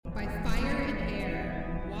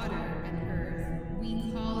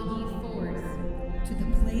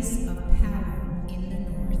place of power in the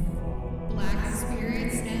north. Black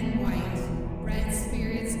spirits and white, red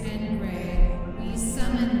spirits and gray, we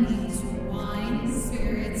summon thee to wine,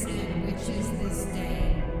 spirits, and witches this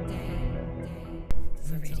day.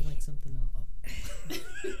 Does that sound like something else?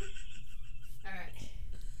 All right.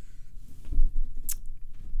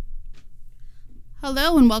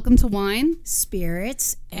 Hello and welcome to Wine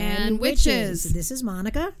Spirits and Witches. This is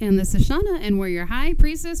Monica. And this is Shauna, and we're your high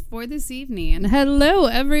priestess for this evening. And hello,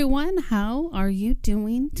 everyone. How are you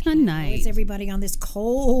doing tonight? How is everybody on this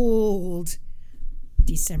cold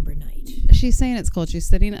December night? She's saying it's cold. She's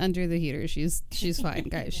sitting under the heater. She's fine,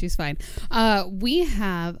 guys. She's fine. We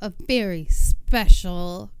have a very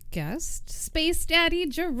special guest, Space Daddy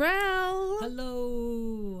Jarrell.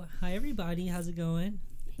 Hello. Hi, everybody. How's it going?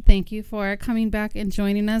 Thank you for coming back and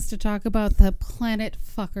joining us to talk about the planet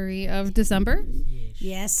fuckery of December.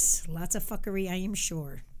 Yes, lots of fuckery, I am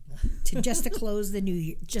sure. Just to close the new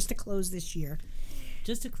year, just to close this year.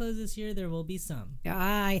 Just to close this year, there will be some.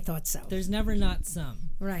 I thought so. There's never not some.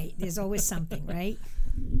 Right. There's always something, right?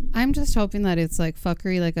 I'm just hoping that it's like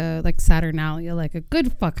fuckery, like Saturnalia, like a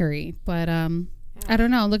good fuckery. But I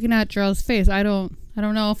don't know. Looking at Jarrell's face, I don't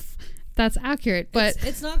know if that's accurate. But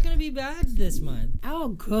it's not going to be bad this month. Oh,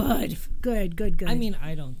 good. I mean,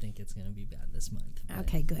 I don't think it's going to be bad this month.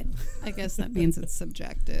 Okay, good. I guess that means it's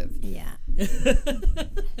subjective. Yeah.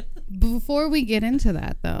 Before we get into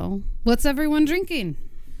that, though, what's everyone drinking?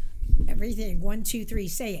 Everything. 1, 2, 3.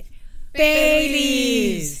 Say it.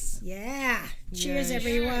 Baileys. Yeah. Cheers, Yes.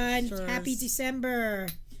 everyone. Cheers. Happy December.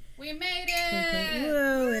 We made it!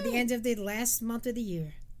 Whoa, at the end of the last month of the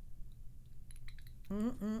year.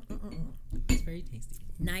 It's very tasty.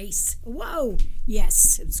 Nice. Whoa.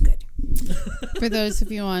 Yes, it's good. For those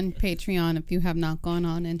of you on Patreon, if you have not gone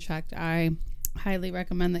on and checked, I highly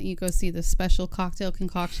recommend that you go see the special cocktail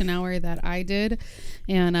concoction hour that I did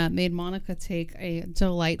and made Monica take a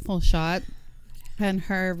delightful shot. And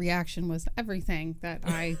her reaction was everything that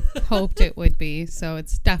I hoped it would be. So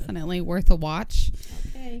it's definitely worth a watch.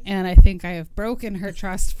 Okay. And I think I have broken her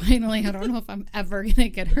trust finally. I don't know if I'm ever going to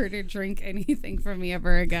get her to drink anything from me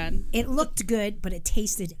ever again. It looked good, but it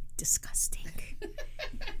tasted disgusting.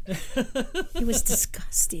 It was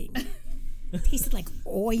disgusting. It tasted like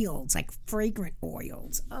oils, like fragrant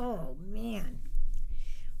oils. Oh, man.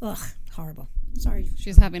 Ugh, horrible. Sorry.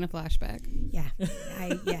 She's having a flashback. Yeah.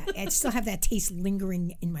 I still have that taste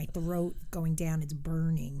lingering in my throat going down. It's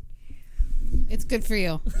burning. It's good for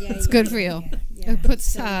you. Yeah, It's good for you. Yeah. It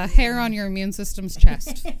puts hair on your immune system's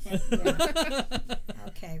chest.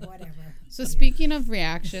 Okay, whatever. So speaking of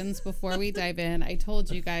reactions, before we dive in, I told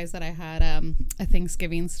you guys that I had a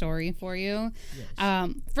Thanksgiving story for you.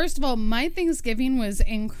 Yes. First of all, my Thanksgiving was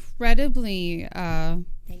incredibly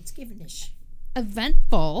Thanksgiving-ish.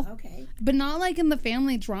 eventful. Okay. But not like in the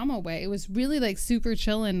family drama way. It was really like super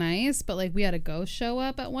chill and nice. But like we had a ghost show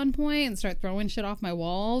up at one point and start throwing shit off my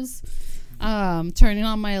walls. Turning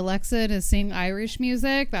on my Alexa to sing Irish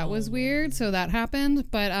music. That was weird. So that happened.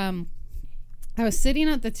 But I was sitting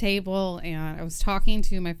at the table and I was talking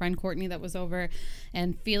to my friend Courtney that was over,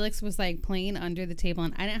 and Felix was like playing under the table,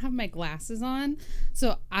 and I didn't have my glasses on.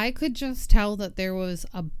 So I could just tell that there was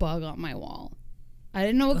a bug on my wall. I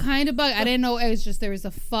didn't know what kind of bug. I didn't know. It was just there was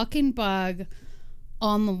a fucking bug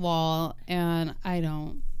on the wall, and I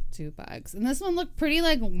don't do bugs. And this one looked pretty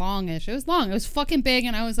like longish. It was long. It was fucking big,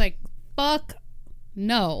 and I was like, fuck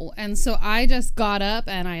no. And so I just got up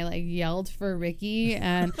and I like yelled for Ricky,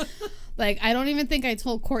 and like I don't even think I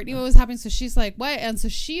told Courtney what was happening. So she's like, what? And so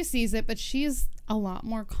she sees it, but she's a lot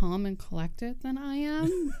more calm and collected than I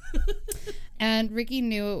am. And Ricky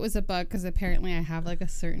knew it was a bug because apparently I have like a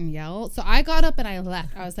certain yell. So I got up and I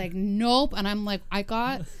left. I was like, nope. And I'm like, I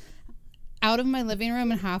got out of my living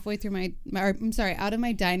room and halfway through out of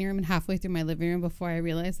my dining room and halfway through my living room before I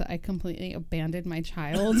realized that I completely abandoned my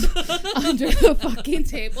child under the fucking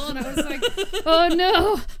table. And I was like, oh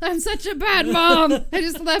no, I'm such a bad mom. I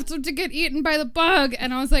just left him to get eaten by the bug.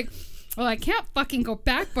 And I was like, well, I can't fucking go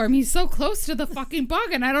back for him. He's so close to the fucking bug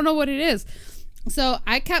and I don't know what it is. So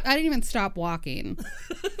I didn't even stop walking.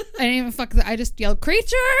 I just yelled,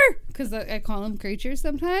 creature! Because I call him creature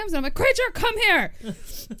sometimes. And I'm like, creature, come here!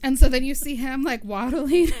 And so then you see him like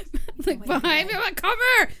waddling like behind me. I'm like,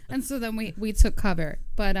 cover! And so then we took cover.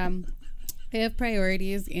 But I have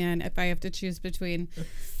priorities, and if I have to choose between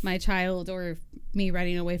my child or me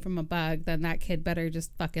running away from a bug, then that kid better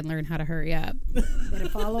just fucking learn how to hurry up. Better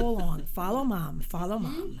follow along. Follow mom.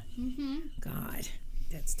 Mm-hmm. God.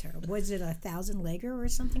 That's terrible. Was it a 1,000-legger or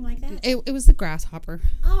something like that? It was the grasshopper.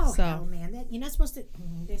 Oh, So- hell, man. You're not supposed to...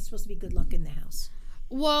 There's supposed to be good luck in the house.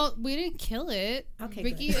 Well, we didn't kill it. Okay,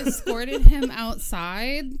 Ricky good. escorted him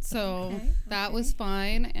outside, so that was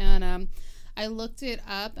fine. And I looked it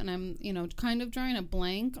up, and I'm, kind of drawing a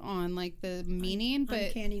blank on like the meaning, but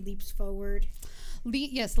Uncanny leaps forward.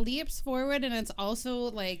 yes, leaps forward, and it's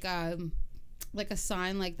also like a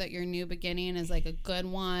sign like that your new beginning is like a good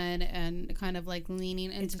one, and kind of like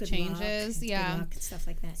leaning into Good changes. luck. It's Yeah. good luck and stuff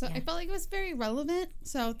like that. So yeah. I felt like it was very relevant.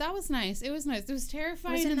 So that was nice. It was nice. It was It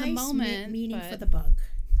terrifying was a in nice the moment. meaning but for the bug.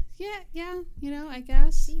 yeah, I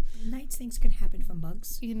guess. See, nice things can happen from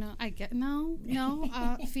bugs. I get no.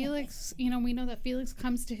 Felix. We know that Felix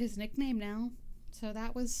comes to his nickname now, so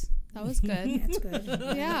that was good. That's good.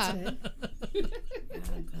 Yeah. That's good.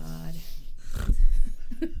 Oh God.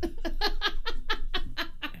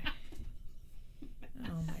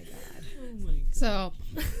 Oh my God. Oh my god. So,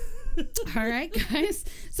 all right, guys.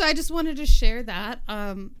 So I just wanted to share that.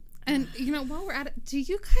 And while we're at it, do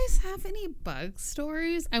you guys have any bug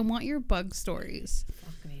stories? I want your bug stories.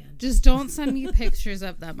 Fuck, man. Just don't send me pictures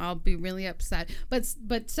of them. I'll be really upset.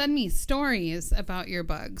 But send me stories about your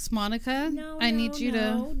bugs, Monica. I need you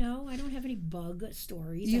to. No, I don't have any bug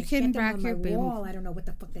stories. You I can get them rack on your my boom. wall. I don't know what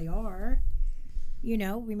the fuck they are.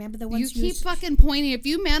 Remember the You ones keep fucking pointing. If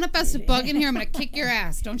you manifest a bug in here, I'm gonna kick your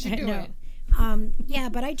ass. Don't you do No. it? Yeah,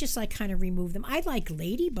 but I just like kind of remove them. I like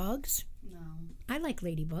ladybugs. No. I like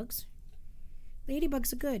ladybugs.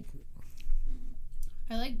 Ladybugs are good.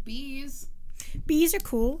 I like bees. Bees are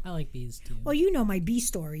cool. I like bees too. Well, you know my bee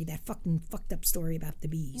story, that fucking fucked up story about the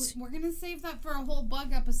bees. We're gonna save that for a whole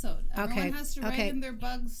bug episode. Everyone Okay, has to write okay. in their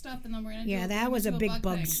bug stuff, and then we're gonna. Yeah, do that was a big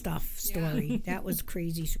bug thing. stuff story. That was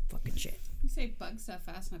crazy fucking shit. You say bug stuff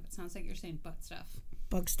fast enough, it sounds like you're saying butt stuff.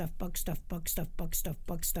 Bug stuff, bug stuff, bug stuff, bug stuff,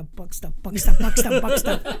 bug stuff, bug stuff, bug stuff, bug stuff, bug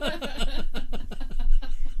stuff.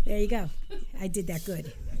 There you go. I did that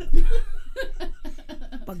good.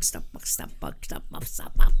 Bug stuff, bug stuff, bug stuff, bug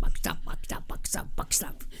stuff, bug stuff, bug stuff, bug stuff, bug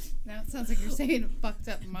stuff. Now it sounds like you're saying fucked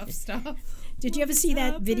up muff stuff. Did you ever see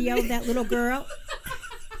that video of that little girl?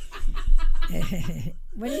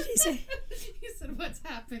 What did he say? He said, "What's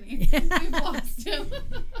happening? We've lost him."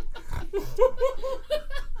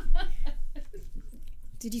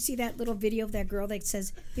 Did you see that little video of that girl that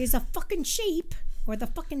says, "There's a fucking sheep or the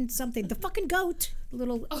fucking something, the fucking goat,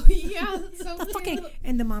 little." Oh yeah, that's so The fucking, cute.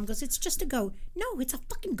 and the mom goes, "It's just a goat." No, it's a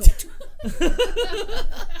fucking goat.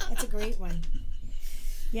 That's a great one.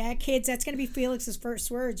 Yeah, kids, that's gonna be Felix's first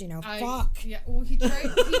words. Fuck. Yeah, well, he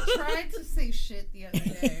tried to say shit the other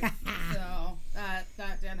day, so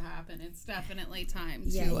that didn't happen. It's definitely time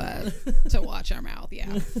to watch our mouth.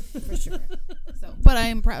 Yeah, For sure. so, but I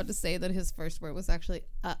am proud to say that his first word was actually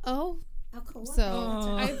 "uh-oh." Oh, cool.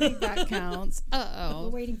 So I think that counts. We're Uh-oh.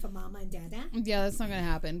 waiting for Mama and Dada. Yeah, that's not gonna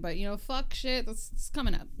happen. But fuck shit. That's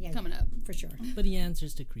coming up. Yeah, coming up. For sure. But he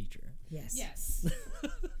answers to creature. Yes. Yes.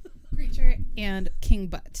 Creature and king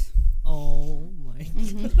butt. Oh my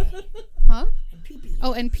god. Huh? And pee-pee.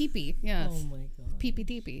 Oh, and peepee. Yes. Oh my god. Peepee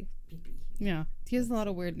deepee. Pee-pee. Yeah. He has a lot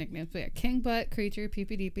of weird nicknames. But yeah, king butt, creature,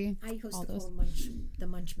 peepee deepee. I used All to those. call him the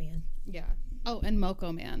Munch Man. Yeah. Oh, and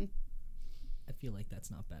Moco Man. I feel like that's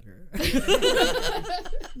not better.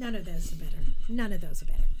 None of those are better. None of those are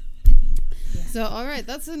better. So, all right,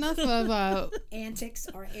 that's enough of Antics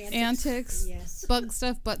are antics. antics, Yes. bug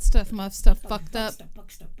stuff, butt stuff, muff stuff, fucked up.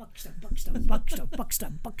 Buck stuff, buck stuff, buck stuff, buck stuff, buck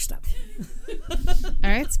stuff, buck stuff. All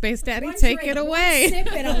right, Space Daddy, One take drink, it one away.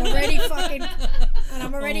 sip, and I'm already fucking, and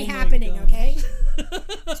I'm already Oh my happening, God. okay?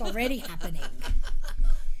 It's already happening.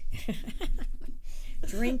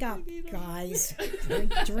 Drink up, guys.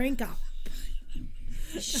 Drink up.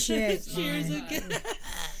 Shit. Cheers man.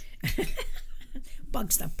 again.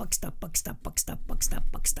 Bug stuff, bug stuff, bug stuff, bug stuff, bug stuff,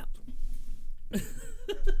 bug stuff.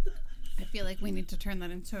 I feel like we need to turn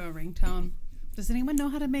that into a ringtone. Does anyone know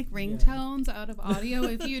how to make ringtones out of audio?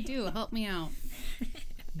 If you do, help me out.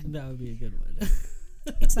 That would be a good one.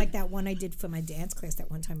 It's like that one I did for my dance class that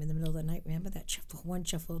one time in the middle of the night. Remember that? Shuffle, 1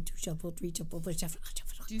 shuffle, 2 shuffle, 3 shuffle, 4 shuffle,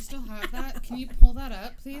 shuffle. Do you still have that? Can you pull that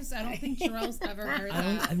up, please? I don't think Jarrell's ever heard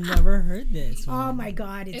that. I've never heard this. Oh one. my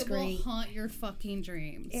God, it's It great. will haunt your fucking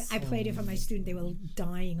dreams. I played it for my student. They were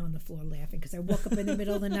dying on the floor laughing because I woke up in the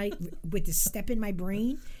middle of the night with this step in my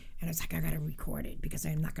brain. And I was like, I got to record it because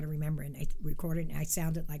I'm not going to remember. And I recorded it and I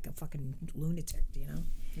sounded like a fucking lunatic,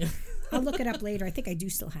 I'll look it up later. I think I do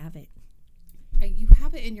still have it. You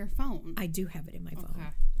have it in your phone. I do have it in my phone. Okay.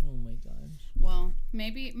 Oh my gosh. Well,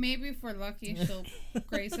 maybe if we're lucky, she'll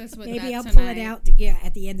grace us with Maybe that I'll tonight. pull it out. Yeah,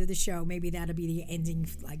 at the end of the show, maybe that'll be the ending.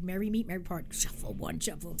 Like merry meet, merry part. Shuffle one,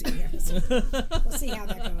 shuffle two. We'll see how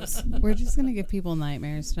that goes. We're just gonna give people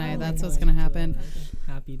nightmares tonight. Oh That's my what's gonna happen.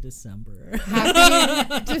 Happy December.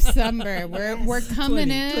 Happy December. We're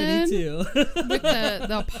coming in 2022. with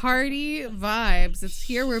the party vibes. It's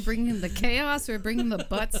here. We're bringing the chaos. We're bringing the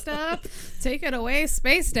butt stuff. Take it away,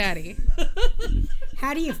 Space Daddy.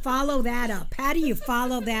 How do you follow that up? How do you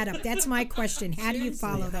follow that up? That's my question. How do you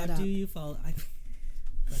follow that How up? do you follow?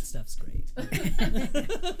 That stuff's great. Okay.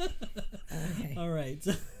 All right.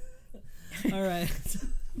 All right.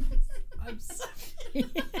 I'm sorry.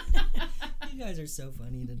 You guys are so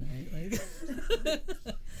funny tonight. Like,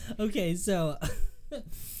 okay, so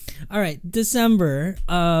all right, December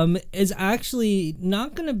is actually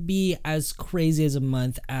not going to be as crazy as a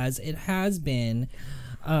month as it has been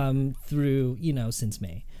through, since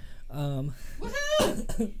May.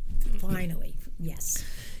 Finally, yes.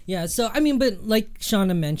 Yeah, so but like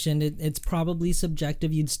Shauna mentioned, it's probably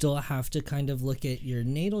subjective. You'd still have to kind of look at your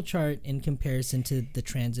natal chart in comparison to the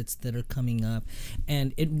transits that are coming up.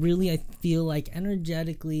 And it really, I feel like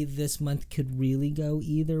energetically this month could really go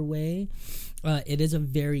either way. It is a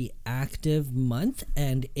very active month,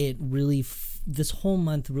 and it really, this whole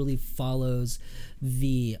month really follows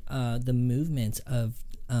the movements of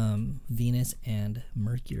Venus and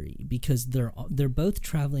Mercury, because they're both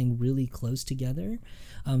traveling really close together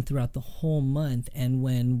throughout the whole month. And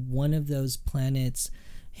when one of those planets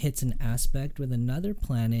hits an aspect with another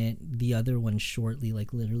planet, the other one shortly,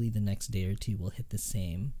 like literally the next day or two, will hit the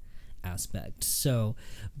same aspect. So,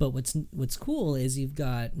 but what's cool is you've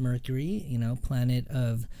got Mercury, planet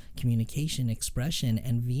of communication, expression,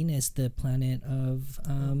 and Venus, the planet of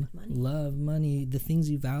love, money, the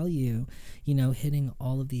things you value, hitting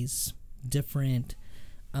all of these different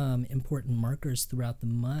important markers throughout the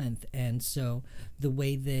month. And so the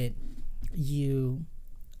way that you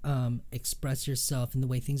express yourself and the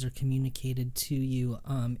way things are communicated to you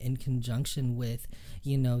in conjunction with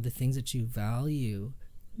the things that you value,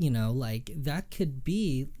 like that could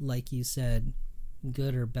be, like you said,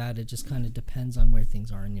 good or bad. It just kind of depends on where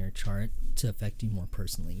things are in your chart to affect you more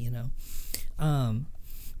personally,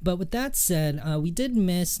 but with that said, we did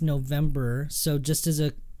miss November, so just as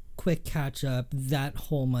a quick catch up, that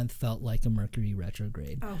whole month felt like a Mercury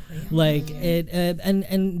retrograde. Oh, yeah. Like it,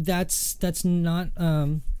 and that's not.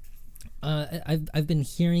 I've been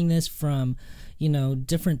hearing this from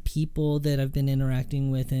different people that I've been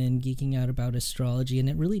interacting with and geeking out about astrology, and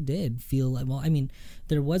it really did feel like,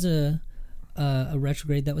 there was a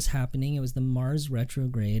retrograde that was happening. It was the Mars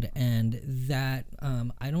retrograde, and that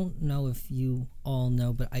I don't know if you all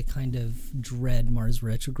know, but I kind of dread Mars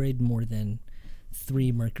retrograde more than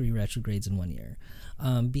 3 Mercury retrogrades in 1 year,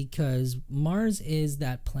 because Mars is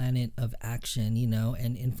that planet of action,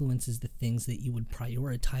 and influences the things that you would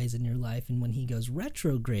prioritize in your life. And when he goes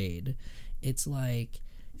retrograde, it's like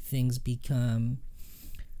things become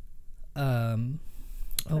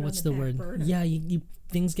what's the word? Burner. Yeah, you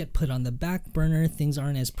things get put on the back burner. Things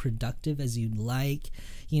aren't as productive as you'd like,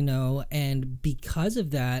 and because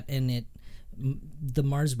of that, and the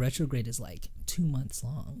Mars retrograde is like 2 months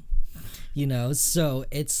long. So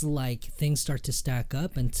it's like things start to stack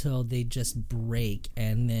up until they just break,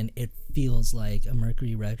 and then it feels like a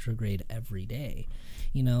Mercury retrograde every day,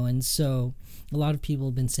 and so a lot of people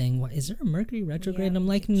have been saying, "What, is there a Mercury retrograde?" Yeah, and I'm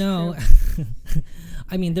like, no.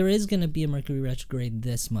 There is going to be a Mercury retrograde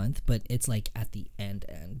this month, but it's like at the end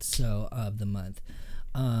so of the month.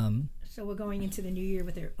 So we're going into the new year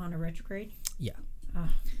on a retrograde? Yeah. Oh,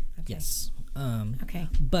 okay. Yes. Okay.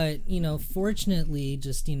 But, fortunately,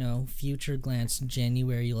 just, future glance,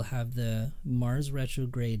 January, you'll have the Mars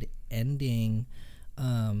retrograde ending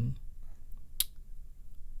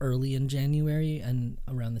early in January, and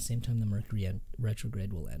around the same time the Mercury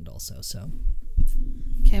retrograde will end also. So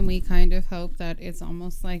Can we kind of hope that it's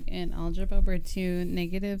almost like in algebra where 2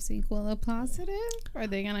 negatives equal a positive? Are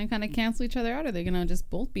they going to kind of cancel each other out? Or are they going to just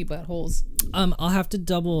both be buttholes? I'll have to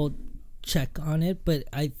double check on it, but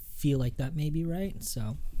I feel like that may be right.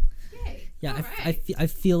 So Yay. yeah, I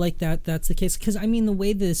feel like that's the case, because the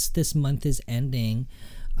way this month is ending,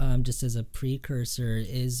 just as a precursor,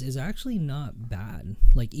 is actually not bad.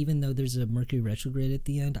 Like, even though there's a Mercury retrograde at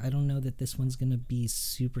the end, I don't know that this one's gonna be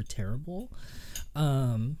super terrible.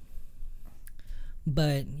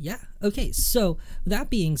 But yeah, okay, so that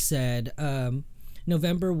being said,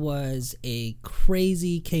 November was a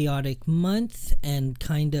crazy, chaotic month and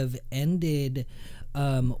kind of ended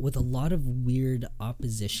with a lot of weird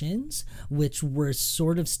oppositions, which we're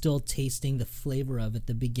sort of still tasting the flavor of at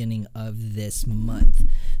the beginning of this month.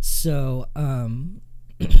 So,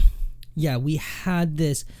 yeah, we had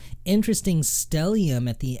this interesting stellium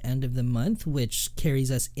at the end of the month, which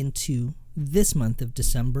carries us into this month of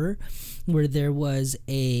December, where there was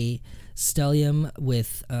a stellium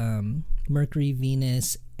with Mercury,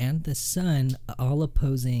 Venus, and the Sun all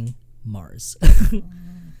opposing Mars.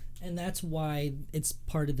 And that's why it's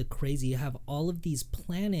part of the crazy. You have all of these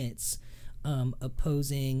planets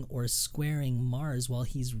opposing or squaring Mars while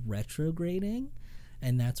he's retrograding.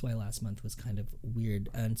 And that's why last month was kind of weird.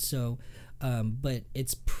 And so, but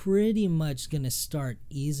it's pretty much going to start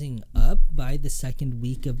easing up by the second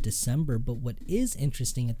week of December. But what is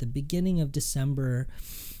interesting, at the beginning of December,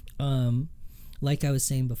 like I was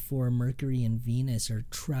saying before, Mercury and Venus are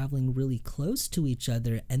traveling really close to each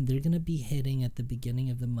other, and they're going to be hitting at the beginning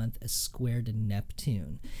of the month a square to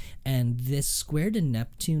Neptune. And this square to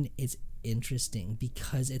Neptune is interesting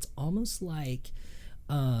because it's almost like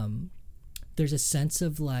there's a sense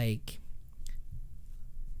of like,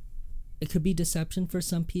 it could be deception for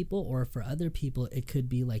some people, or for other people it could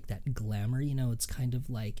be like that glamour, you know. It's kind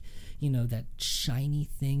of like, you know, that shiny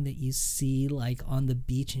thing that you see like on the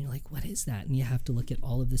beach and you're like, what is that? And you have to look at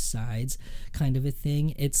all of the sides, kind of a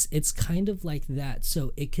thing. It's kind of like that.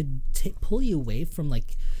 So it could pull you away from,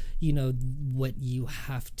 like, you know, what you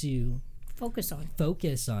have to focus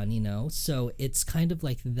on, you know. So it's kind of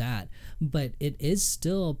like that, but it is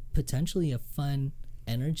still potentially a fun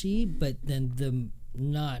energy. But then the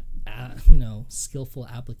not you know, skillful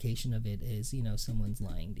application of it is, you know, someone's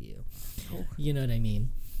lying to you. You know what I mean?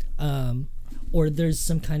 Or there's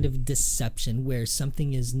some kind of deception where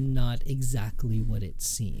something is not exactly what it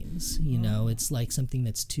seems, you know. It's like something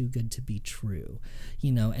that's too good to be true,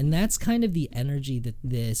 you know. And that's kind of the energy that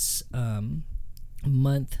this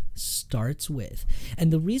month starts with.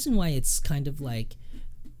 And the reason why it's kind of like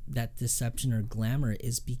that deception or glamour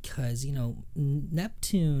is because, you know,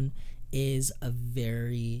 Neptune is a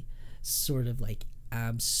very sort of like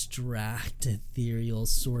abstract, ethereal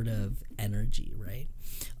sort of energy, right?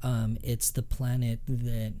 It's the planet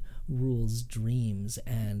that rules dreams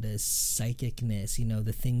and psychicness, you know,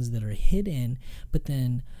 the things that are hidden. But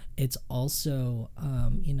then it's also,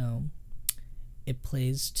 you know, it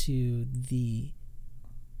plays to the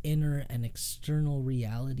inner and external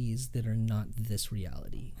realities that are not this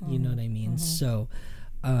reality. You know what I mean? So,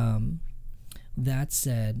 that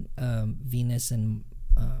said, Venus and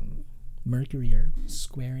Mercury are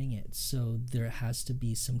squaring it, so there has to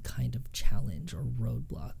be some kind of challenge or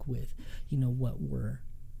roadblock with, you know, what we're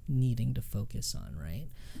needing to focus on, right?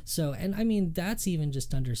 So, and I mean, that's even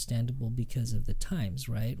just understandable because of the times,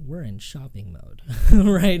 right? We're in shopping mode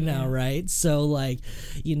right now, right? So, like,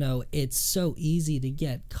 you know, it's so easy to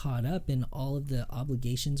get caught up in all of the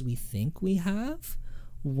obligations we think we have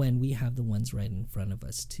when we have the ones right in front of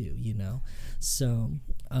us too, you know? So,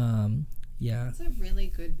 yeah. That's a really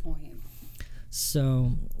good point.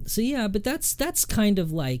 So yeah, but that's kind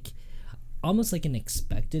of like almost like an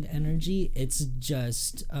expected energy. It's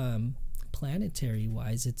just planetary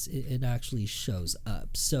wise, it actually shows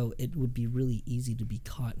up. So it would be really easy to be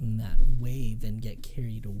caught in that wave and get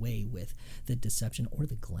carried away with the deception or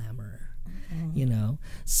the glamour, you know?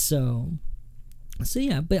 So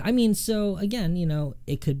yeah, but I mean, so again, you know,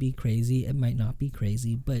 it could be crazy, it might not be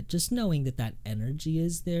crazy, but just knowing that energy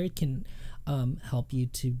is there can help you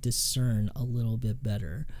to discern a little bit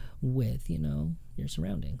better with, you know, your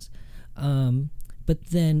surroundings. But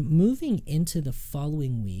then moving into the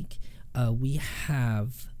following week, we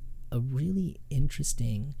have a really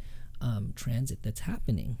interesting transit that's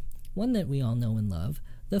happening. One that we all know and love,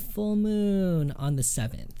 the full moon on the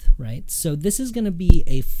 7th, right? So this is going to be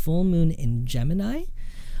a full moon in Gemini.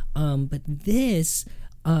 But this,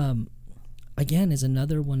 again, is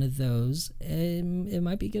another one of those, it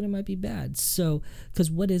might be good, it might be bad. So, because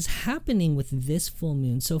what is happening with this full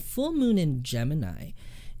moon, so full moon in Gemini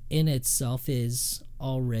in itself is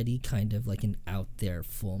already kind of like an out there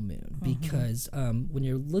full moon, because when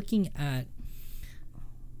you're looking at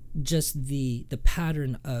just the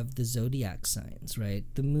pattern of the zodiac signs, right?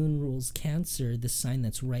 The moon rules Cancer. The sign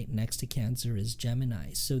that's right next to Cancer is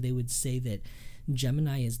Gemini. So they would say that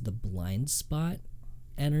Gemini is the blind spot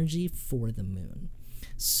energy for the moon.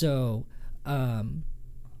 So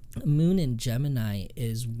moon in Gemini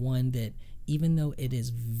is one that, even though it is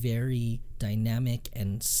very dynamic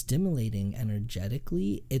and stimulating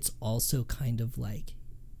energetically, it's also kind of like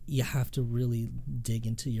you have to really dig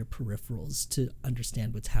into your peripherals to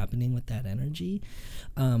understand what's happening with that energy.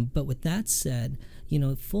 But with that said, you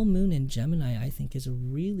know, full moon in Gemini, I think, is a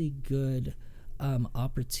really good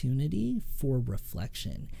opportunity for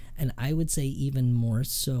reflection. And I would say even more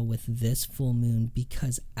so with this full moon,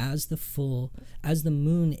 because as the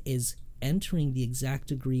moon is entering the exact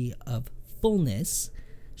degree of fullness,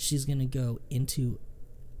 she's going to go into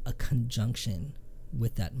a conjunction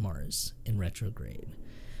with that Mars in retrograde,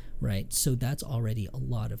 right? So that's already a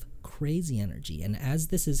lot of crazy energy. And as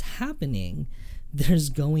this is happening, there's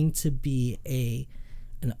going to be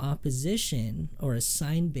an opposition, or a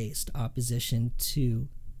sign-based opposition to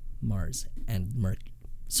Mars and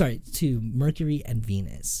to Mercury and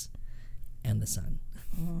Venus and the Sun.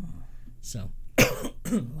 So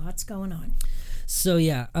Lots going on. So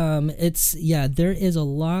there is a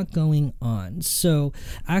lot going on. So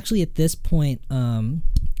actually at this point,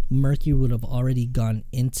 Mercury would have already gone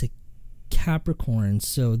into Capricorn.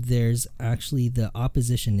 So there's actually the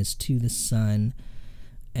opposition is to the Sun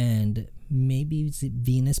and maybe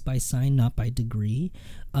Venus by sign, not by degree.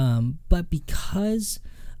 But because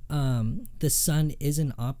the Sun is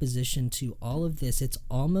in opposition to all of this, it's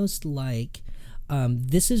almost like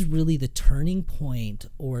this is really the turning point,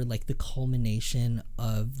 or like the culmination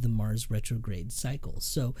of the Mars retrograde cycle.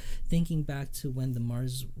 So thinking back to when the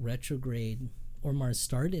Mars retrograde, or Mars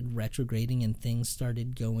started retrograding and things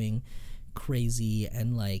started going crazy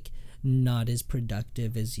and like not as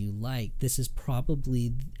productive as you like, this is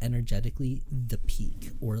probably energetically the peak,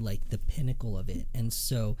 or like the pinnacle of it. And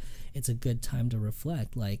so it's a good time to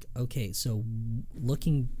reflect, like, okay, so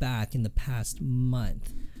looking back in the past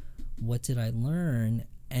month, what did I learn,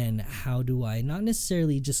 and how do I not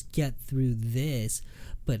necessarily just get through this,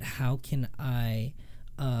 but how can I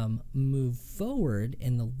move forward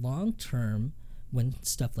in the long term when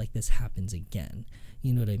stuff like this happens again?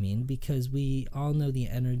 You know what I mean? Because we all know the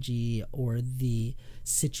energy or the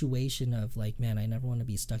situation of like, man, I never want to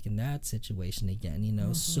be stuck in that situation again, you know?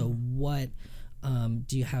 Mm-hmm. So what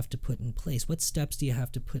do you have to put in place? What steps do you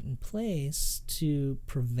have to put in place to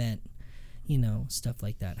prevent, you know, stuff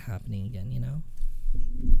like that happening again, you know?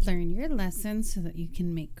 Learn your lessons so that you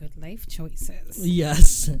can make good life choices.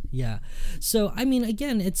 Yes. Yeah. So, I mean,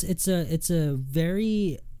 again, it's a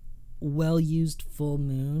very well-used full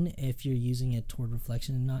moon if you're using it toward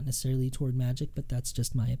reflection and not necessarily toward magic, but that's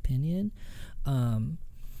just my opinion.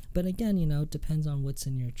 But again, you know, it depends on what's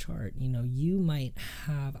in your chart. You know, you might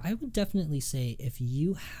have, I would definitely say if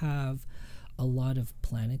you have a lot of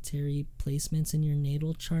planetary placements in your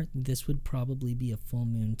natal chart, this would probably be a full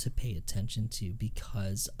moon to pay attention to,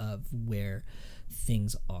 because of where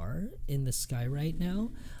things are in the sky right now.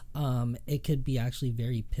 It could be actually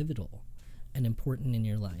very pivotal and important in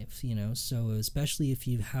your life, you know, so especially if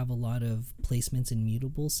you have a lot of placements in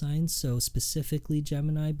mutable signs, so specifically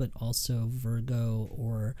Gemini, but also Virgo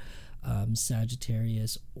or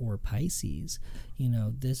Sagittarius or Pisces, you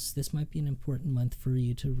know, this might be an important month for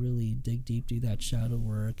you to really dig deep, do that shadow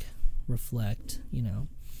work, reflect, you know.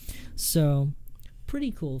 So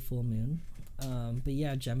pretty cool full moon. But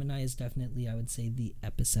yeah, Gemini is definitely, I would say, the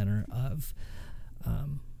epicenter of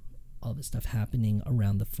all the stuff happening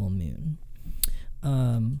around the full moon.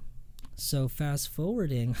 So fast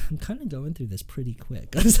forwarding, I'm kind of going through this pretty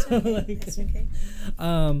quick. So, like, That's okay.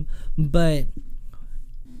 But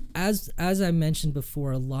as I mentioned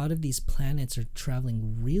before, a lot of these planets are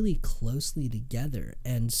traveling really closely together,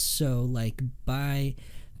 and so like by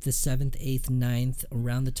the 7th, 8th, 9th,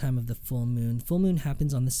 around the time of the full moon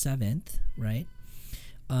happens on the 7th, right?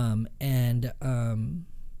 By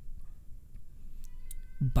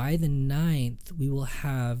the 9th, we will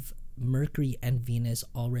have Mercury and Venus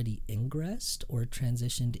already ingressed or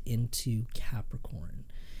transitioned into Capricorn,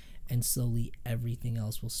 and slowly everything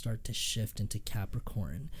else will start to shift into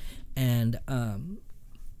Capricorn. And a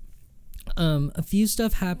few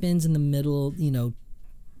stuff happens in the middle, you know,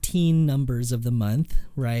 teen numbers of the month,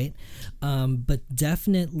 right? But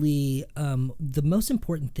definitely the most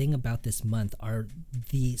important thing about this month are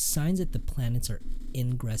the signs that the planets are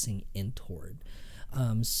ingressing in toward.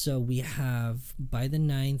 So we have, by the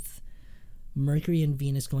 9th, Mercury and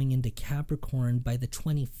Venus going into Capricorn. By the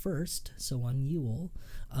 21st, so on Yule,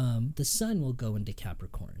 the Sun will go into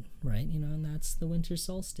Capricorn, right? You know, and that's the winter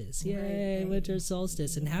solstice. Yay, right. Winter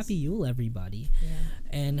solstice. Yes. And happy Yule, everybody. Yeah.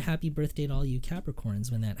 And happy birthday to all you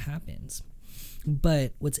Capricorns when that happens.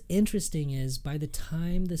 But what's interesting is by the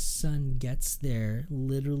time the Sun gets there,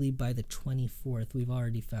 literally by the 24th, we've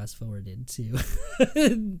already fast forwarded to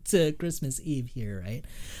to Christmas Eve here, right?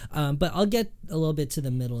 But I'll get a little bit to the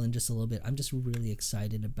middle in just a little bit. I'm just really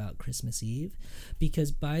excited about Christmas Eve,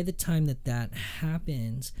 because by the time that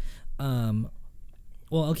happens,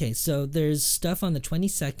 Well, okay, so there's stuff on the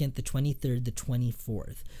 22nd, the 23rd, the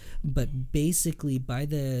 24th. But basically, by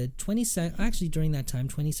the 22nd, actually during that time,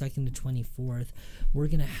 22nd to 24th, we're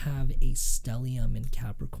going to have a stellium in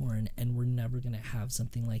Capricorn, and we're never going to have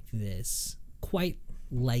something like this, quite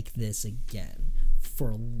like this again, for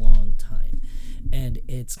a long time. And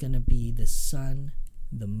it's going to be the sun,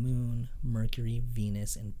 the moon, Mercury,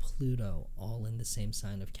 Venus, and Pluto all in the same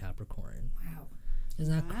sign of Capricorn. Wow.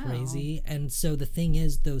 Isn't that crazy? And so the thing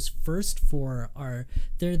is, those first four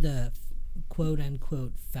they're the quote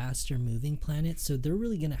unquote faster moving planets. So they're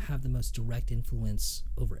really going to have the most direct influence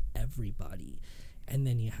over everybody. And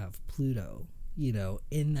then you have Pluto,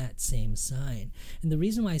 in that same sign. And the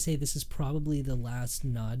reason why I say this is probably the last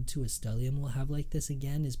nod to a stellium we'll have like this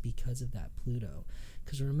again is because of that Pluto.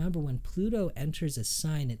 Because remember, when Pluto enters a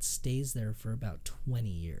sign, it stays there for about 20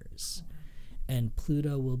 years. And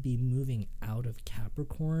Pluto will be moving out of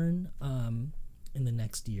Capricorn in the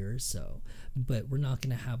next year or so. But we're not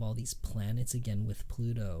going to have all these planets again with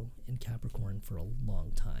Pluto in Capricorn for a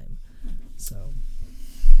long time. So,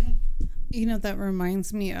 that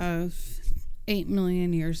reminds me of 8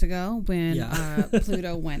 million years ago when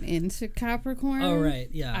Pluto went into Capricorn. Oh, right.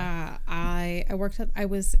 Yeah. I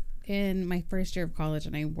was in my first year of college,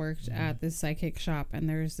 and I worked at this psychic shop, and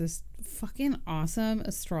there's this fucking awesome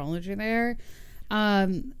astrologer there.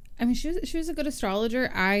 She was a good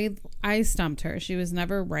astrologer. I stumped her. She was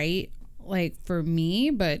never right, like, for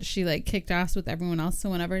me, but she, like, kicked ass with everyone else.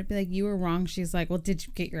 So whenever I'd be like, you were wrong, she's like, well, did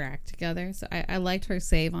you get your act together? So I liked her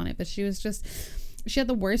save on it, but she had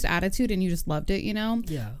the worst attitude, and you just loved it,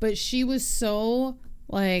 Yeah. But she was so,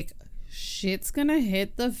 like, shit's gonna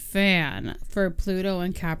hit the fan for Pluto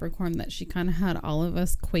and Capricorn that she kind of had all of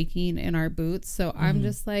us quaking in our boots. So I'm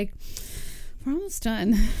just like, we're almost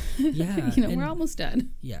done. Yeah. We're almost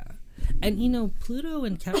done. Yeah. And, Pluto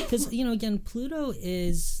and because, again, Pluto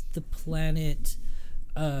is the planet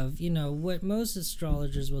of, what most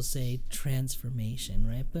astrologers will say, transformation,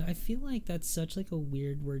 right? But I feel like that's such, like, a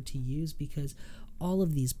weird word to use because all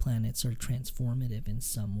of these planets are transformative in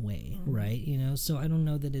some way, right? So I don't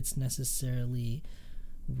know that it's necessarily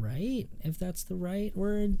right, if that's the right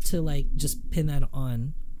word, to, like, just pin that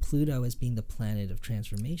on Pluto as being the planet of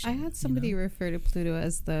transformation. I had somebody refer to Pluto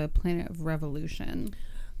as the planet of revolution.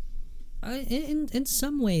 In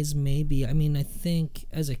some ways, maybe. I mean, I think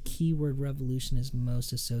as a keyword, revolution is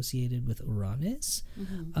most associated with Uranus.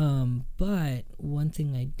 But one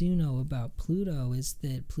thing I do know about Pluto is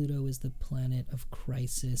that Pluto is the planet of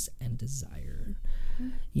crisis and desire.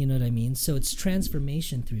 You know what I mean? So it's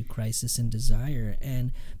transformation through crisis and desire.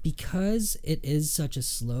 And because it is such a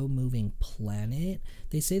slow-moving planet,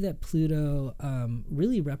 they say that Pluto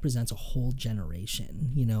really represents a whole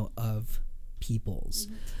generation, of peoples.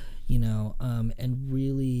 And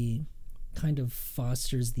really kind of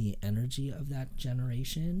fosters the energy of that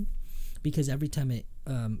generation, because every time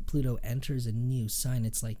Pluto enters a new sign,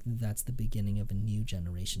 it's like that's the beginning of a new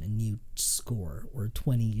generation, a new score, or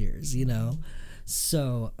 20 years,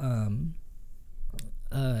 So,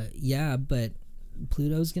 but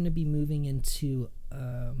Pluto's going to be moving into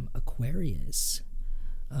Aquarius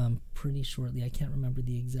pretty shortly. I can't remember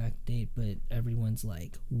the exact date, but everyone's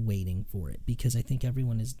like waiting for it because I think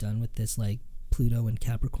everyone is done with this like Pluto and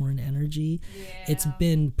Capricorn energy. It's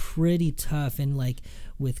been pretty tough, and like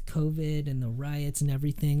with COVID and the riots and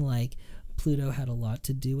everything, like Pluto had a lot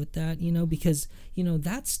to do with that, because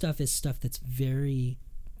that stuff is stuff that's very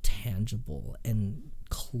tangible and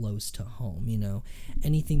close to home.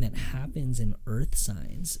 Anything that happens in earth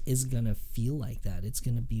signs is gonna feel like that. It's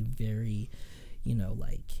gonna be very,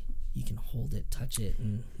 like you can hold it, touch it,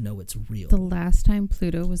 and know it's real. The last time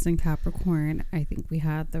Pluto was in Capricorn, I think we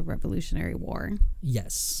had the Revolutionary War.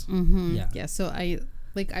 Yes. Yeah. So I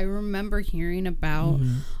remember hearing about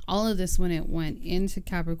all of this when it went into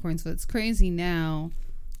Capricorn. So it's crazy now.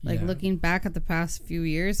 Looking back at the past few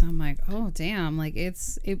years, I'm like, oh damn, like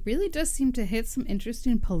it really does seem to hit some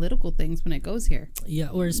interesting political things when it goes here. Yeah,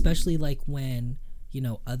 or especially like when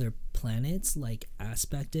other planets like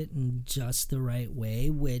aspect it in just the right way,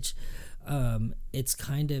 which it's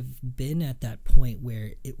kind of been at that point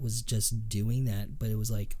where it was just doing that, but it was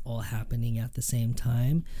like all happening at the same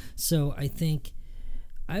time. So I think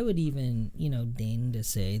I would even deign to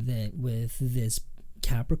say that with this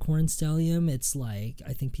Capricorn stellium, it's like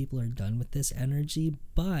I think people are done with this energy.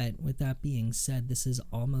 But with that being said, this is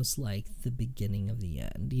almost like the beginning of the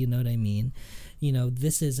end. You know what I mean?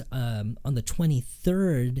 This is on the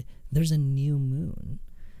 23rd, there's a new moon.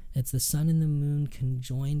 It's the sun and the moon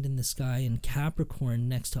conjoined in the sky in Capricorn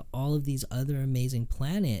next to all of these other amazing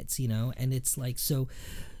planets, and it's like, so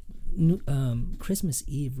Christmas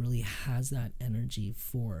Eve really has that energy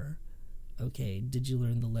for, okay, did you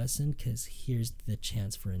learn the lesson? Because here's the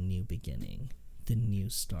chance for a new beginning, the new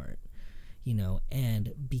start,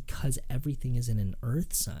 and because everything is in an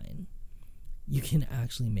earth sign, you can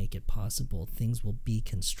actually make it possible. Things will be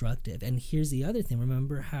constructive. And here's the other thing.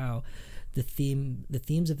 Remember how the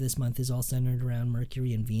themes of this month is all centered around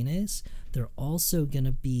Mercury and Venus? They're also going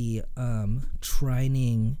to be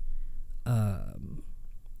trining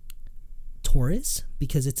Taurus,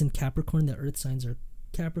 because it's in Capricorn. The earth signs are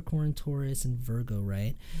Capricorn, Taurus, and Virgo,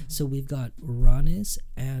 right? Mm-hmm. So we've got Uranus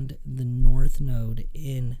and the North Node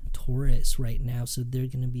in Taurus right now. So they're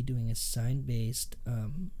going to be doing a sign-based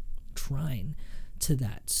trine to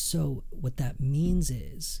that. So what that means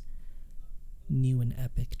is new and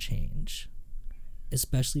epic change,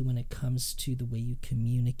 especially when it comes to the way you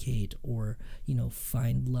communicate or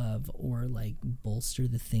find love or like bolster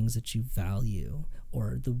the things that you value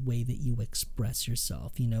or the way that you express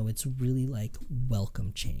yourself. It's really like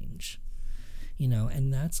welcome change,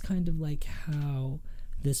 and that's kind of like how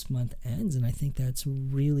this month ends. And I think that's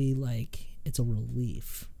really like, it's a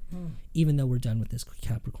relief. Even though we're done with this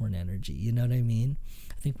Capricorn energy, you know what I mean?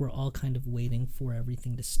 I think we're all kind of waiting for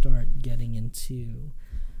everything to start getting into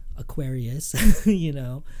Aquarius,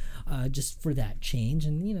 just for that change.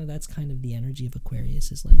 And, that's kind of the energy of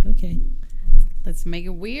Aquarius, is like, okay, let's make it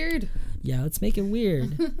weird. Yeah, let's make it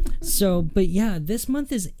weird. So, but yeah, this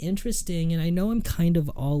month is interesting, and I know I'm kind of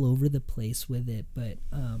all over the place with it, but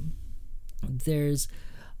there's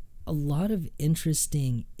a lot of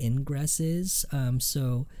interesting ingresses.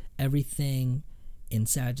 So everything in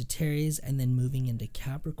Sagittarius and then moving into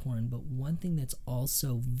Capricorn. But one thing that's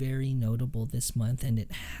also very notable this month, and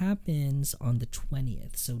it happens on the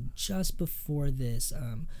 20th, so just before this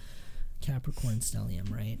Capricorn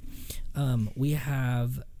stellium, right? We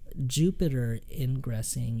have Jupiter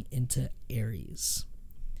ingressing into Aries.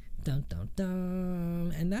 Dun, dun,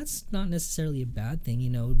 dun. And that's not necessarily a bad thing.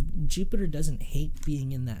 Jupiter doesn't hate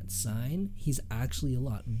being in that sign. He's actually a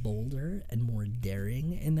lot bolder and more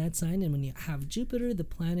daring in that sign. And when you have Jupiter, the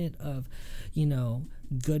planet of,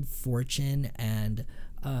 good fortune and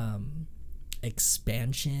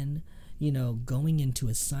expansion, going into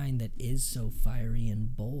a sign that is so fiery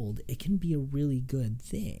and bold, it can be a really good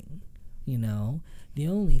thing. The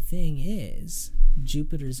only thing is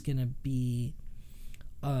Jupiter's going to be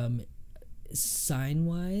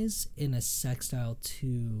sign-wise in a sextile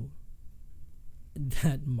to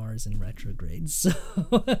that Mars in retrograde, so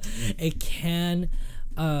it can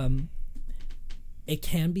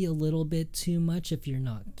be a little bit too much if you're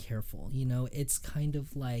not careful. It's kind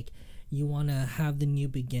of like you want to have the new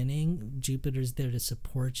beginning. Jupiter's there to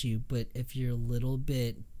support you, but if you're a little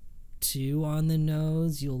bit too on the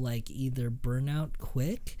nose, you'll like either burn out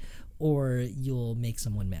quick or you'll make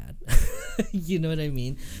someone mad. You know what I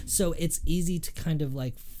mean? So it's easy to kind of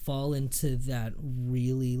like fall into that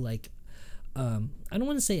really like, I don't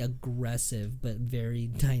want to say aggressive, but very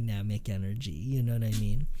dynamic energy. You know what I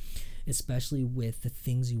mean? Especially with the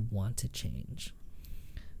things you want to change.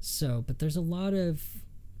 So, but there's a lot of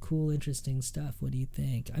cool, interesting stuff. What do you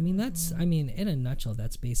think? In a nutshell,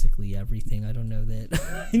 that's basically everything. I don't know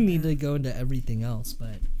that I need to go into everything else,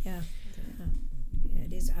 but yeah,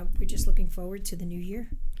 it is. We're just looking forward to the new year.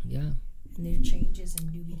 Yeah. New changes and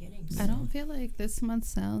new beginnings. I don't feel like this month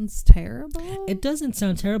sounds terrible. It doesn't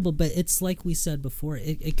sound terrible, but it's like we said before,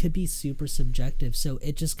 it could be super subjective. So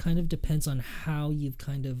it just kind of depends on how you've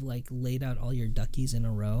kind of like laid out all your duckies in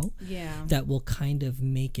a row. Yeah. That will kind of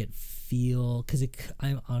make it feel, because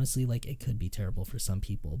I'm honestly like, it could be terrible for some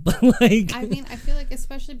people, but like. I feel like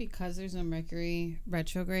especially because there's a Mercury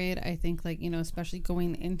retrograde, I think like, especially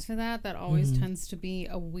going into that always tends to be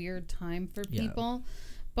a weird time for people. Yeah.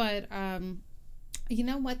 But you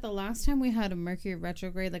know what? The last time we had a Mercury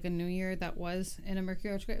retrograde, like a new year that was in a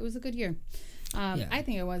Mercury retrograde, it was a good year. I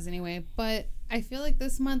think it was anyway. But I feel like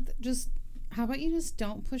this month, how about you just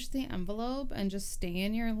don't push the envelope and just stay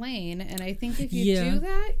in your lane? And I think if you do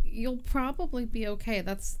that, you'll probably be okay.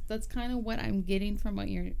 That's kind of what I'm getting from what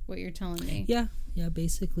you're telling me. Yeah,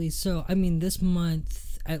 basically. So, this month,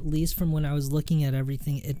 at least from when I was looking at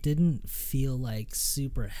everything, it didn't feel like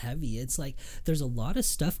super heavy. It's like there's a lot of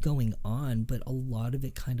stuff going on, but a lot of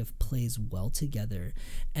it kind of plays well together.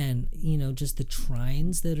 And, just the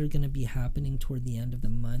trines that are going to be happening toward the end of the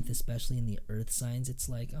month, especially in the earth signs, it's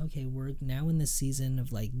like, okay, we're now in the season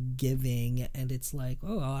of like giving, and it's like,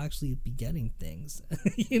 oh, I'll actually be getting things,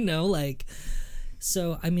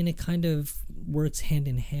 So, it kind of works hand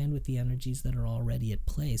in hand with the energies that are already at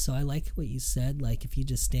play. So I like what you said, like if you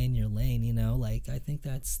just stay in your lane, I think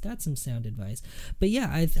that's some sound advice. But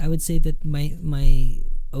yeah, I would say that my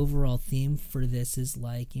overall theme for this is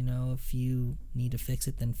like, you know, if you need to fix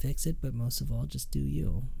it, then fix it, but most of all, just do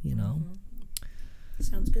you, you know?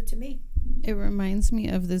 Sounds good to me. It reminds me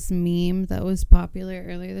of this meme that was popular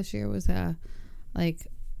earlier this year. Was like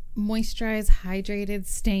moisturized, hydrated,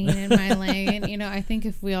 staying in my lane. You know, I think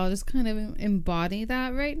if we all just kind of embody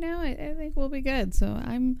that right now, I think we'll be good. So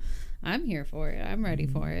I'm here for it. I'm ready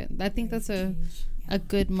for it. I think that's a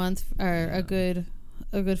good month or a good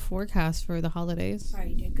forecast for the holidays.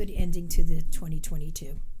 Right, a good ending to the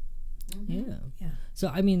 2022. Yeah. Yeah. So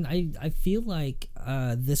I mean, I feel like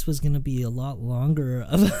this was gonna be a lot longer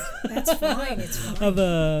of That's fine. It's fine. of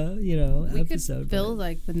a We episode. could fill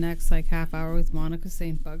like the next like half hour with Monica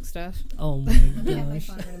saying bug stuff. Oh my Yeah, my gosh.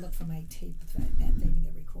 phone. I'm gonna look for my tape of that thing in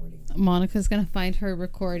the recording. Monica's gonna find her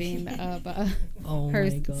recording of Oh her my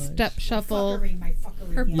gosh. step shuffle. My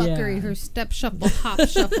fuckery. Her yeah. fuckery, Yeah. her step shuffle, hop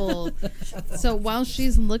shuffle. Shuffle. So while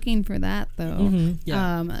she's looking for that, though,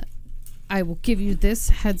 Yeah. I will give you this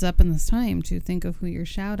heads up in this time to think of who your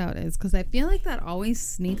shout out is, because I feel like that always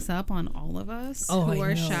sneaks up on all of us Oh, who I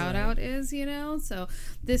our know, shout right? out is, you know. So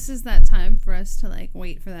this is that time for us to like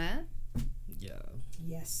wait for that. Yeah.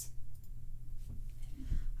 Yes.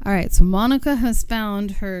 All right, so Monica has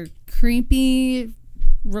found her creepy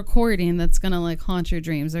recording that's gonna like haunt your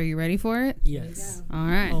dreams. Are you ready for it? Yes. All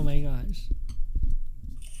right. Oh my gosh.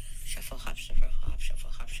 Shuffle, hop, shuffle, hop, shuffle,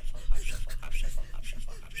 hop, shuffle, hop, shuffle, hop, shuffle, hop,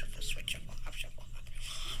 shuffle, hop, shuffle, switch, shuffle, hop, shuffle,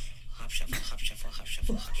 hop, shuffle, hop, shuffle, hop,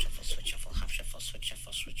 shuffle, hop, shuffle, switch, shuffle, hop, shuffle, switch,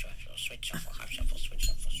 shuffle, switch, shuffle, switch, shuffle, hop, shuffle, switch,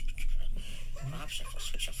 shuffle, switch, hop, shuffle,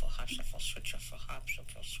 switch, shuffle, hop, shuffle, switch, shuffle, hop,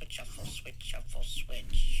 shuffle, switch, shuffle, switch, shuffle,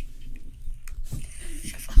 switch.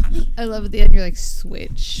 Shuffle, hop, I love at the end. You're like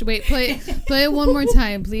switch. Wait, play it one more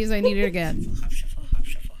time, please. I need it again. hop, shuffle, hop,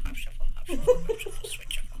 shuffle, hop, shuffle, hop, shuffle, hop, shuffle,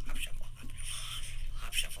 switch, shuffle, hop, shuffle,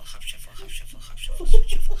 hop, shuffle, hop, shuffle, hop, shuffle, hop, shuffle, switch,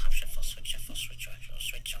 shuffle, hop, shuffle, switch, shuffle, switch, shuffle,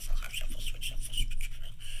 switch, shuffle, hop, shuffle, switch, shuffle, switch,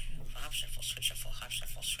 hop, shuffle, switch, shuffle, hop,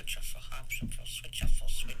 shuffle, switch, shuffle, hop, shuffle, switch, shuffle,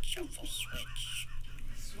 switch, shuffle,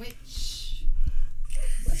 switch.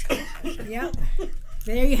 Yep.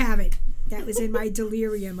 There you have it. That was in my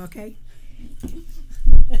delirium. Okay.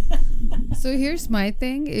 So here's my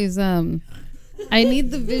thing is I need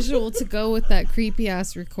the visual to go with that creepy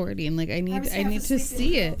ass recording. Like I need to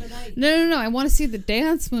see it. No. I want to see the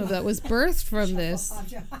dance move that was birthed from this. I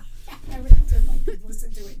would have to like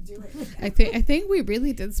listen to it and do it. I think we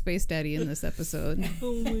really did Space Daddy in this episode.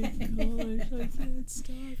 Oh my gosh. I can't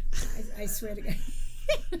stop. I swear to God.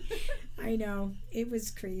 I know. It was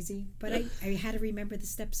crazy. But I had to remember the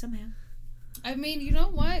steps somehow. I mean, you know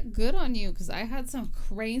what? Good on you, because I had some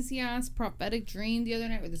crazy ass prophetic dream the other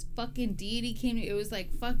night where this fucking deity came to. It was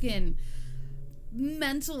like fucking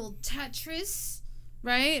mental Tetris,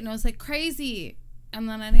 right? And I was like crazy. And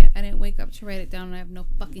then I didn't wake up to write it down, and I have no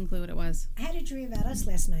fucking clue what it was. I had a dream about us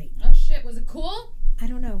last night. Oh shit! Was it cool? I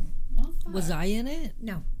don't know. Well, fuck. Was I in it?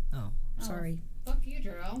 No. Oh. Sorry. Fuck you,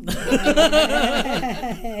 Jerome.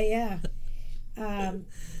 Yeah.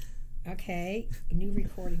 Okay. New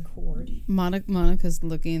recording cord. Monica's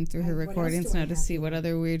looking through her What else recordings do I now to have see here? what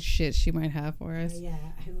other weird shit she might have for us. Yeah.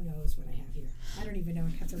 Who knows what I have here? I don't even know. I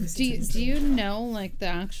have to listen Do to you, this do thing. you know like the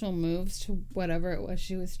actual moves to whatever it was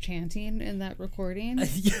she was chanting in that recording?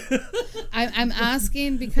 I'm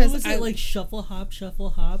asking because What was it, like shuffle hop, shuffle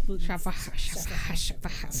hop? shuffle, shuffle, shuffle,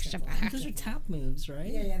 shuffle. Those are tap moves,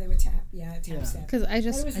 right? Yeah, they were tap. Yeah, tap step. Because I But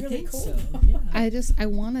just it was I really think cool. so. Yeah. I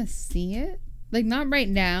want to see it. Like not right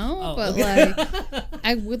now, Oh, but okay. like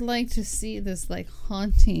I would like to see this like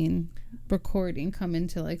haunting recording come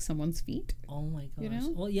into like someone's feet. Oh my gosh. You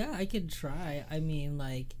know? Well, yeah, I could try. I mean,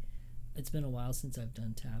 like, it's been a while since I've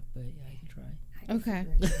done tap, but yeah, I could try. I can Okay.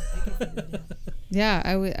 figure it out. I can figure it out. Yeah,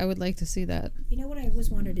 I would like to see that. You know what I always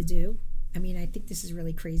wanted to do? I mean, I think this is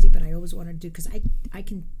really crazy, but I always wanted to do, because I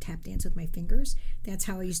can tap dance with my fingers. That's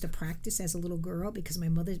how I used to practice as a little girl, because my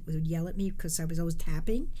mother would yell at me because I was always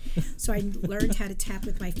tapping. So I learned how to tap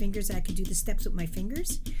with my fingers. I could do the steps with my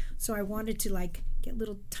fingers. So I wanted to like get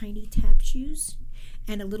little tiny tap shoes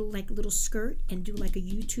and a little skirt and do like a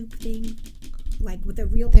YouTube thing, like with a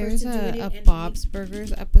real There's person doing it. a and Bob's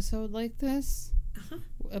Burgers episode like this. Uh-huh.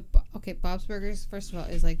 Okay, Bob's Burgers, first of all,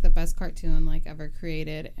 is like the best cartoon like ever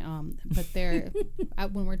created. But there,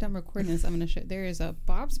 when we're done recording this, I'm gonna show. There is a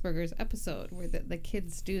Bob's Burgers episode where the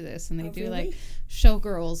kids do this, and they do really? like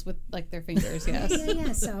showgirls with like their fingers. Yes.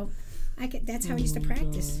 Yeah. So that's how I used to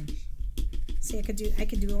practice. See, I could do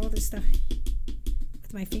all this stuff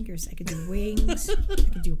with my fingers. I could do wings. I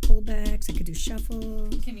could do pullbacks. I could do shuffle.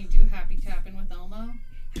 Can you do happy tapping with Elmo?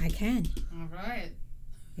 I can. All right.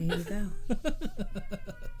 There you go.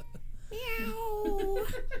 Meow.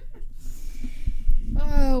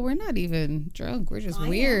 Oh we're not even drunk. We're just I am.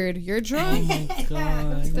 weird. You're drunk.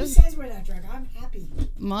 God. Who says we're not drunk? I'm happy.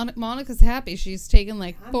 Monica's happy. She's taken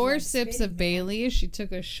like I'm 4 just sips spitting, of Bailey. She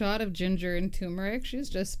took a shot of ginger and turmeric. She's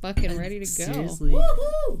just fucking ready to go. Seriously.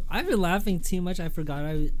 Woohoo! I've been laughing too much. I forgot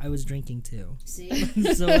I was drinking too. See?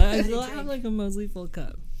 So I still have like a mostly full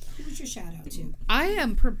cup. Who's your shout out to? I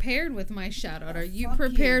am prepared with my shout out. Are you Fuck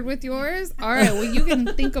prepared you. with yours? All right. Well, you can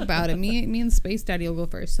think about it. Me and Space Daddy will go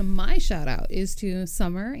first. So my shout out is to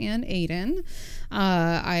Summer and Aiden.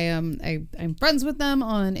 I'm friends with them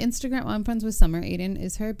on Instagram. I'm friends with Summer. Aiden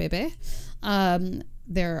is her baby.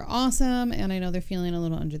 They're awesome, and I know they're feeling a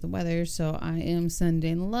little under the weather, so I am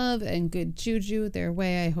sending love and good juju their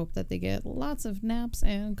way. I hope that they get lots of naps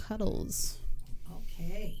and cuddles.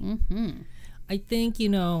 Okay. I think,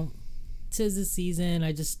 'tis the season.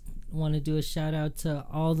 I just want to do a shout out to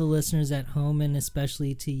all the listeners at home, and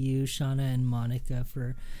especially to you, Shauna and Monica,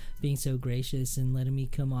 for being so gracious and letting me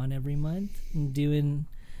come on every month and doing,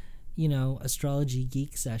 astrology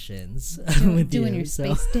geek sessions with Doing you. your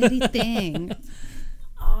So Space Daddy thing.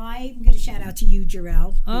 I'm gonna shout out to you,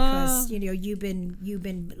 Jarrell, because you've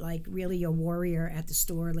been like really a warrior at the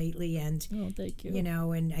store lately, and oh, thank you.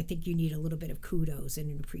 and I think you need a little bit of kudos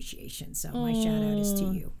and appreciation. So my shout out is to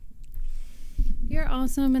you. You're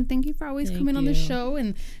awesome, and thank you for always Thank coming on the you. show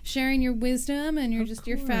and sharing your wisdom and your Of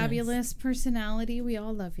your course. fabulous personality. We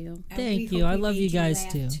all love you. And Thank we you. hope I we love made you guys,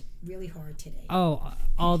 laugh too. Really hard today. Oh,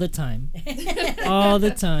 all the time. All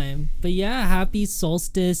the time. But yeah, happy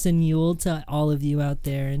solstice and Yule to all of you out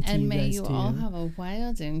there, and to And you may guys you too. all have a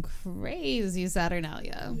wild and crazy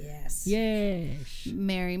Saturnalia. Yes. Yay.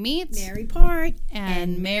 Merry meet Merry part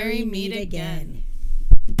and merry meet again.